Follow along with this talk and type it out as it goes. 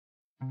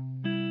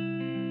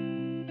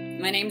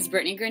My name is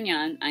Brittany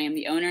Grignon. I am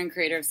the owner and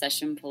creator of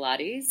Session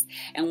Pilates,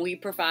 and we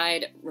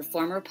provide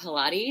reformer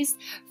Pilates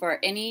for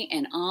any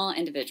and all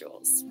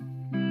individuals.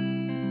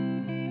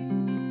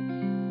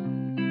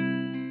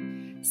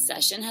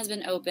 Session has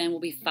been open,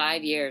 will be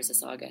 5 years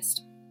this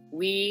August.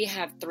 We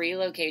have 3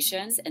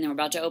 locations, and then we're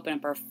about to open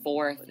up our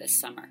 4th this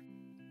summer.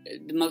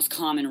 The most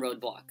common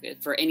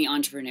roadblock for any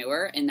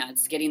entrepreneur, and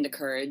that's getting the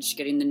courage,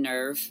 getting the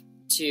nerve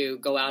to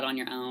go out on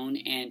your own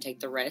and take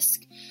the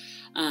risk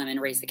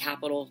and raise the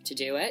capital to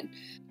do it.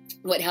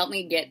 What helped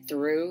me get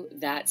through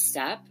that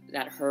step,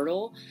 that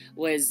hurdle,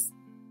 was,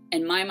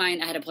 in my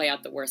mind, I had to play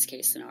out the worst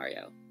case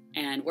scenario.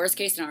 And worst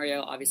case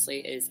scenario, obviously,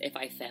 is if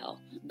I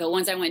fail. But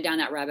once I went down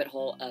that rabbit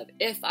hole of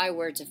if I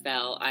were to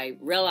fail, I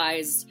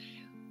realized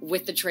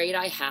with the trade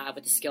I have,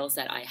 with the skill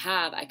set I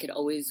have, I could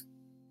always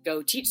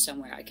go teach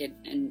somewhere. I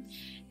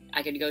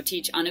could go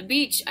teach on a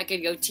beach. I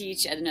could go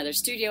teach at another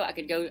studio. I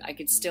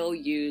could still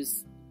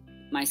use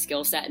my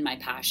skill set and my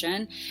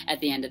passion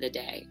at the end of the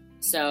day.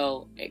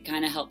 So it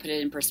kind of helped put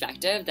it in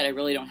perspective that I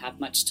really don't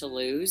have much to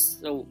lose.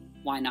 So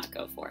why not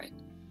go for it?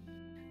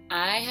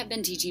 I have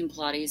been teaching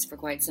Pilates for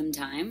quite some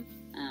time,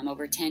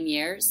 over 10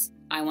 years.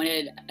 I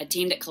wanted a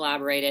team that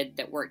collaborated,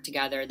 that worked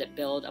together, that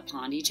build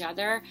upon each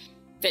other.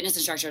 Fitness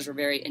instructors were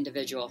very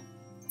individual,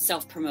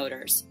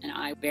 self-promoters, and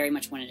I very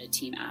much wanted a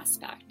team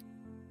aspect.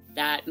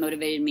 That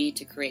motivated me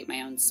to create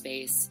my own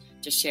space,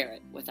 to share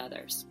it with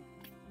others.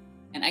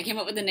 And I came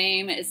up with the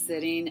name is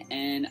sitting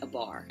in a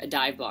bar, a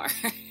dive bar.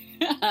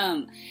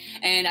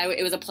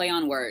 It was a play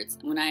on words.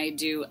 When I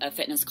do a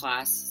fitness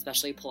class,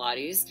 especially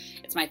Pilates,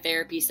 it's my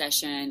therapy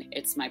session.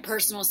 It's my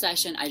personal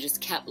session. I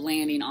just kept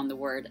landing on the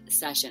word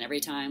session every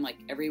time, like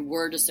every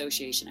word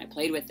association I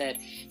played with it,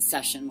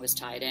 session was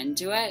tied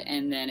into it.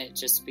 And then it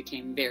just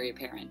became very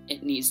apparent.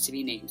 It needs to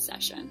be named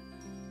Session.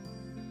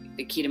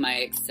 The key to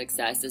my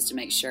success is to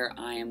make sure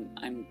I'm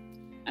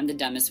the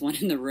dumbest one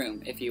in the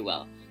room, if you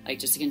will. Like,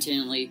 just to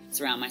continually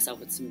surround myself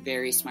with some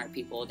very smart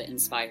people that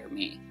inspire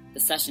me. The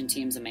Session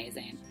team's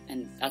amazing,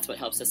 and that's what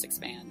helps us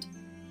expand.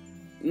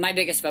 My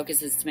biggest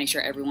focus is to make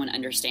sure everyone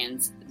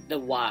understands the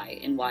why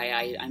and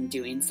why I'm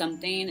doing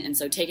something, and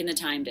so taking the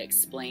time to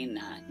explain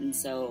that. And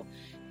so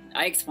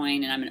I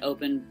explain, and I'm an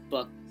open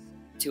book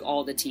to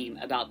all the team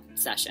about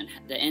Session,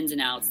 the ins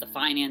and outs, the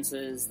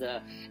finances,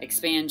 the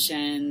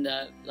expansion,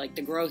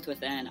 the growth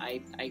within.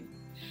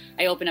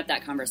 I open up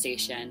that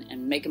conversation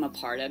and make them a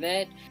part of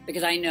it,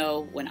 because I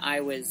know when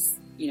I was,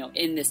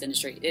 in this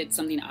industry, it's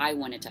something I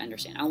wanted to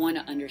understand. I want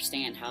to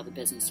understand how the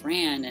business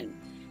ran and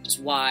just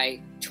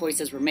why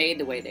choices were made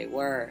the way they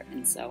were.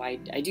 And so I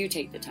do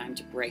take the time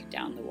to break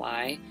down the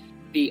why,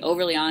 be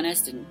overly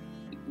honest and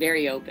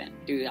very open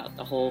throughout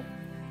the whole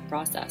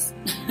process.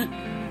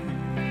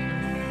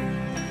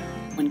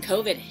 When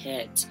COVID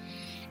hit,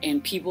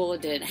 and people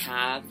didn't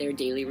have their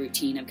daily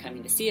routine of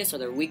coming to see us or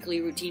their weekly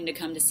routine to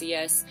come to see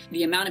us,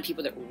 the amount of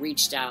people that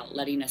reached out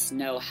letting us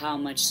know how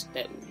much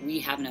that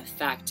we have an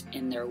effect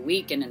in their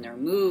week and in their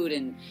mood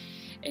and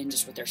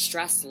just with their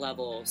stress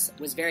levels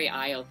was very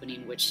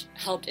eye-opening, which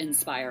helped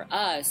inspire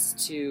us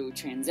to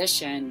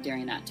transition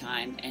during that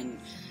time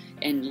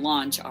and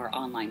launch our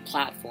online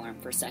platform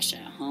for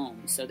Session at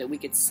Home so that we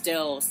could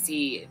still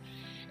see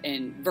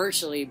and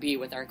virtually be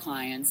with our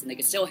clients, and they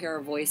could still hear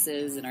our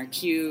voices and our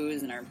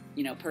cues and our,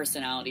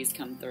 personalities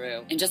come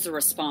through. And just the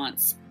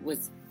response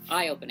was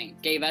eye-opening,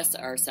 gave us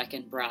our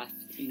second breath,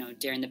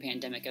 during the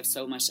pandemic of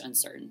so much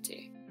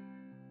uncertainty.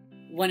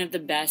 One of the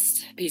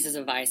best pieces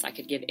of advice I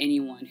could give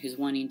anyone who's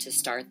wanting to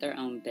start their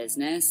own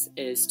business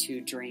is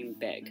to dream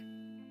big.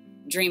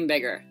 Dream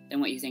bigger than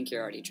what you think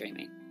you're already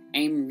dreaming.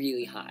 Aim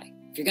really high.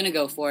 If you're going to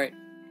go for it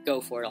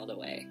all the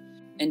way.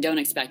 And don't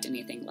expect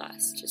anything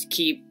less. Just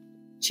keep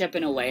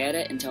chipping away at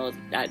it until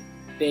that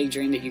big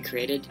dream that you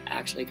created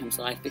actually comes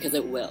to life, because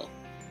it will.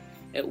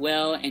 It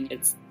will, and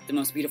it's the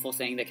most beautiful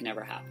thing that can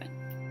ever happen.